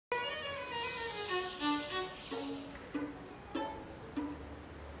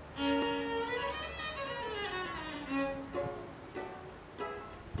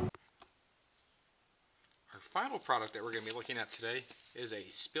final product that we're going to be looking at today is a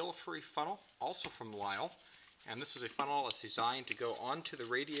spill-free funnel, also from Lisle. And this is a funnel that's designed to go onto the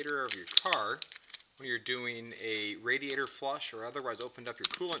radiator of your car when you're doing a radiator flush or otherwise opened up your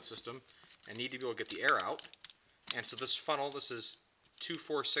coolant system and need to be able to get the air out. And so this funnel, this is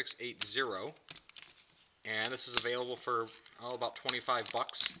 24680, and this is available for about 25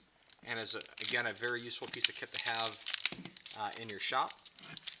 bucks, and is again a very useful piece of kit to have in your shop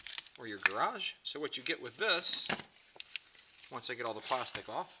or your garage. So what you get with this, once I get all the plastic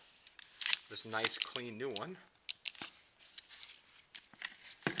off, this nice clean new one.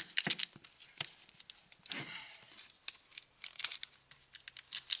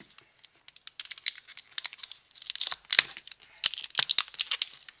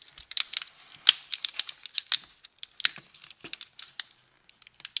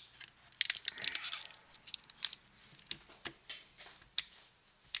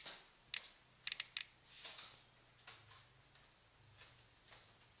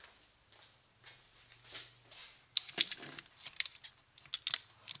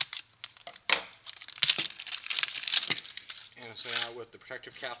 And so now with the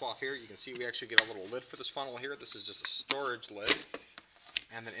protective cap off here, you can see we actually get a little lid for this funnel here. This is just a storage lid.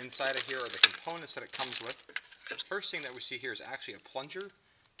 And then inside of here are the components that it comes with. The first thing that we see here is actually a plunger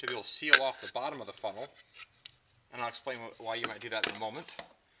to be able to seal off the bottom of the funnel. And I'll explain why you might do that in a moment.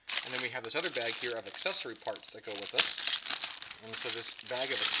 And then we have this other bag here of accessory parts that go with this. And so this bag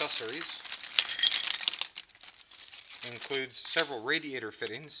of accessories includes several radiator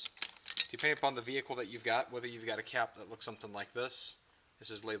fittings. Depending upon the vehicle that you've got, whether you've got a cap that looks something like this, this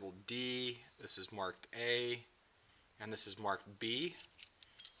is labeled D, this is marked A, and this is marked B.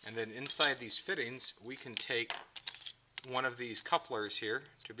 And then inside these fittings, we can take one of these couplers here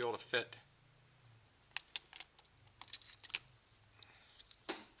to be able to fit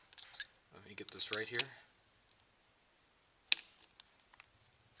let me get this right here.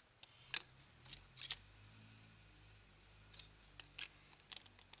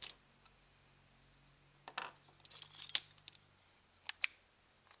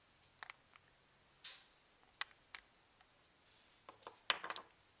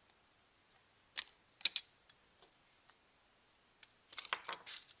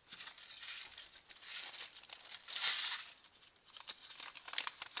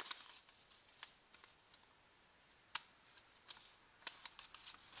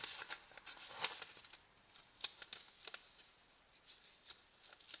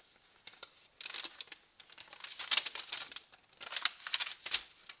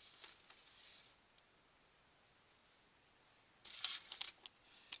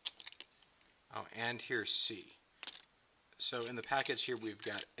 Oh, and here's C. So in the package here we've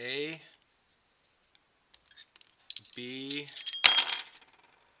got A, B,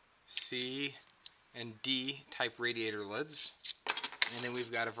 C, and D type radiator lids. And then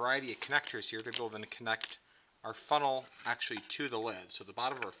we've got a variety of connectors here to be able to connect our funnel actually to the lid. So the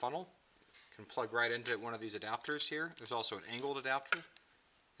bottom of our funnel can plug right into one of these adapters here. There's also an angled adapter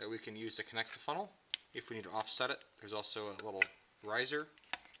that we can use to connect the funnel. If we need to offset it, there's also a little riser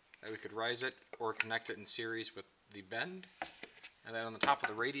that we could rise it or connect it in series with the bend. And then on the top of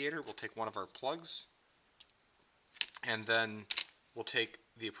the radiator, we'll take one of our plugs, and then we'll take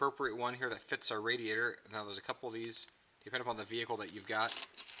the appropriate one here that fits our radiator. Now there's a couple of these, depending upon the vehicle that you've got.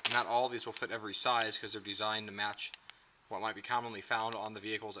 Not all of these will fit every size because they're designed to match what might be commonly found on the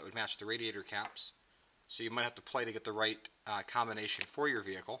vehicles that would match the radiator caps. So you might have to play to get the right combination for your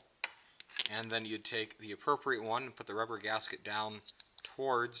vehicle. And then you'd take the appropriate one and put the rubber gasket down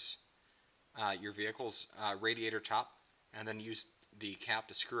towards your vehicle's radiator top, and then use the cap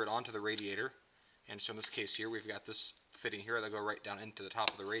to screw it onto the radiator. And so in this case here we've got this fitting here that'll go right down into the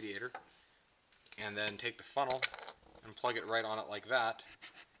top of the radiator, and then take the funnel and plug it right on it like that,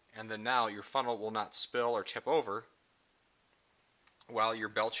 and then now your funnel will not spill or tip over while you're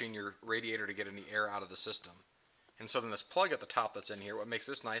belching your radiator to get any air out of the system. And so then this plug at the top that's in here, what makes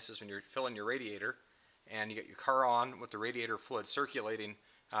this nice is when you're filling your radiator and you get your car on with the radiator fluid circulating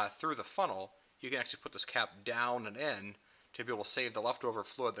through the funnel, you can actually put this cap down and in to be able to save the leftover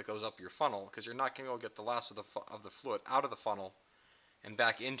fluid that goes up your funnel, because you're not going to be able to get the last of the fluid out of the funnel and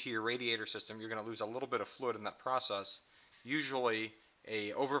back into your radiator system. You're going to lose a little bit of fluid in that process. Usually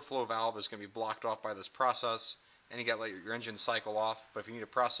a overflow valve is going to be blocked off by this process, and you got to let your engine cycle off. But if you need to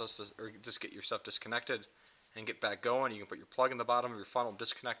process this or just get yourself disconnected and get back going, you can put your plug in the bottom of your funnel,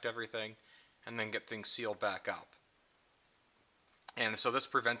 disconnect everything, and then get things sealed back up. And so this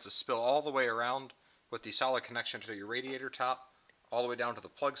prevents a spill all the way around with the solid connection to your radiator top, all the way down to the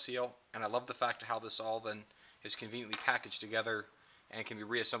plug seal. And I love the fact of how this all then is conveniently packaged together and can be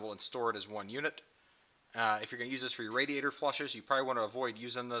reassembled and stored as one unit. If you're going to use this for your radiator flushes, you probably want to avoid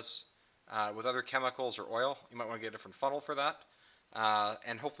using this with other chemicals or oil. You might want to get a different funnel for that.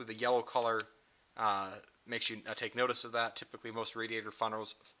 And hopefully the yellow color makes you take notice of that. Typically most radiator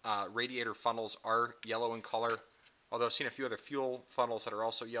funnels are yellow in color, although I've seen a few other fuel funnels that are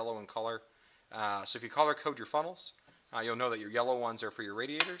also yellow in color. So if you color code your funnels, you'll know that your yellow ones are for your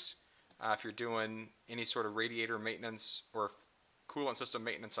radiators. If you're doing any sort of radiator maintenance or coolant system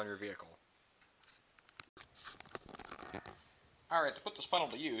maintenance on your vehicle. Alright, to put this funnel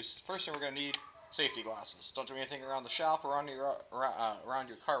to use, first thing we're going to need safety glasses. Don't do anything around the shop or around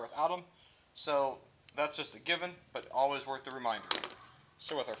your car without them. So that's just a given, but always worth the reminder.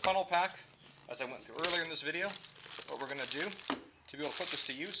 So with our funnel pack, as I went through earlier in this video, what we're going to do to be able to put this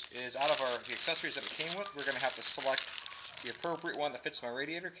to use is out of the accessories that it came with, we're going to have to select the appropriate one that fits my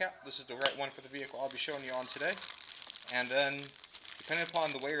radiator cap. This is the right one for the vehicle I'll be showing you on today. And then, depending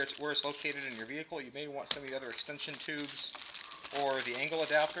upon where it's located in your vehicle, you may want some of the other extension tubes or the angle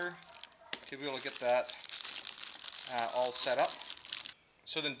adapter to be able to get that all set up.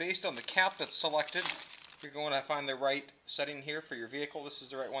 So then based on the cap that's selected, you're going to find the right setting here for your vehicle. This is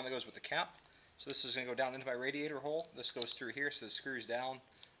the right one that goes with the cap. So this is going to go down into my radiator hole. This goes through here, so this screws down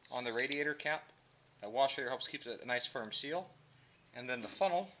on the radiator cap. That washer helps keep it a nice firm seal. And then the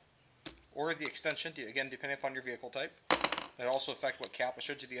funnel, or the extension, again depending upon your vehicle type, that also affect what cap. I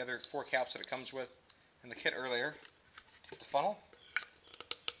showed you the other 4 caps that it comes with in the kit earlier. Put the funnel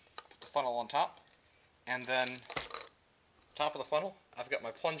on top, and then top of the funnel, I've got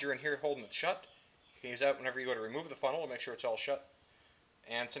my plunger in here holding it shut. You can use that whenever you go to remove the funnel to make sure it's all shut.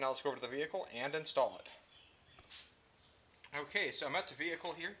 And so now let's go over to the vehicle and install it. Okay, so I'm at the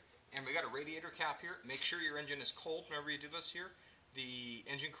vehicle here, and we got a radiator cap here. Make sure your engine is cold whenever you do this here. The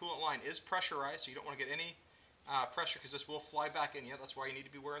engine coolant line is pressurized, so you don't want to get any pressure because this will fly back in you. That's why you need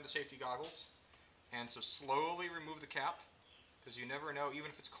to be wearing the safety goggles. And so slowly remove the cap, because you never know, even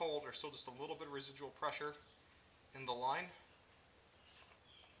if it's cold, there's still just a little bit of residual pressure in the line.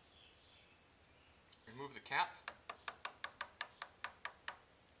 Remove the cap.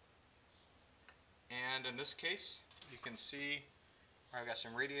 And in this case, you can see I've got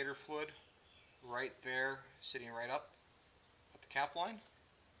some radiator fluid right there, sitting right up at the cap line.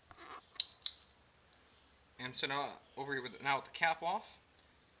 And so now, over here with the cap off,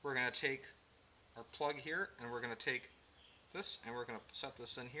 we're going to take our plug here, and we're going to take this, and we're going to set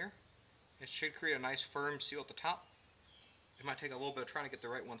this in here. It should create a nice firm seal at the top. It might take a little bit of trying to get the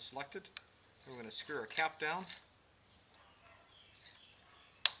right one selected. We're going to screw our cap down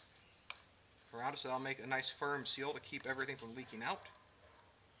around it, so that'll make a nice firm seal to keep everything from leaking out.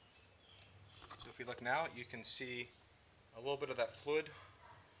 So if you look now, you can see a little bit of that fluid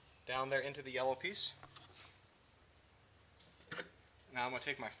down there into the yellow piece. Now I'm going to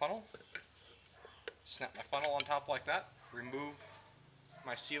take my funnel, snap my funnel on top like that, remove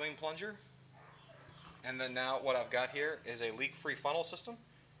my sealing plunger, and then now what I've got here is a leak-free funnel system.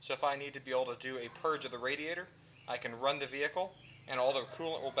 So if I need to be able to do a purge of the radiator, I can run the vehicle and all the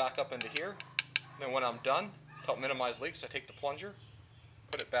coolant will back up into here. Then when I'm done, to help minimize leaks, I take the plunger,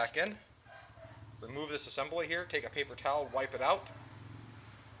 put it back in, remove this assembly here, take a paper towel, wipe it out,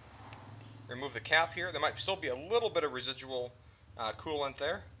 remove the cap here. There might still be a little bit of residual coolant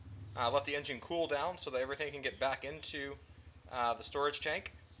there. Let the engine cool down so that everything can get back into the storage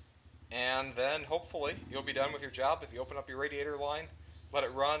tank, and then hopefully you'll be done with your job. If you open up your radiator line, let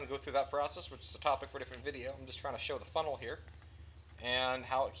it run, go through that process, which is a topic for a different video. I'm just trying to show the funnel here and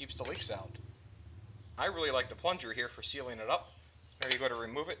how it keeps the leaks out. I really like the plunger here for sealing it up. There you go to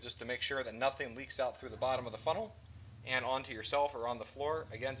remove it, just to make sure that nothing leaks out through the bottom of the funnel and onto yourself or on the floor.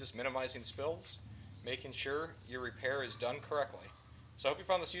 Again, just minimizing spills, making sure your repair is done correctly. So I hope you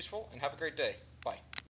found this useful, and have a great day. Bye.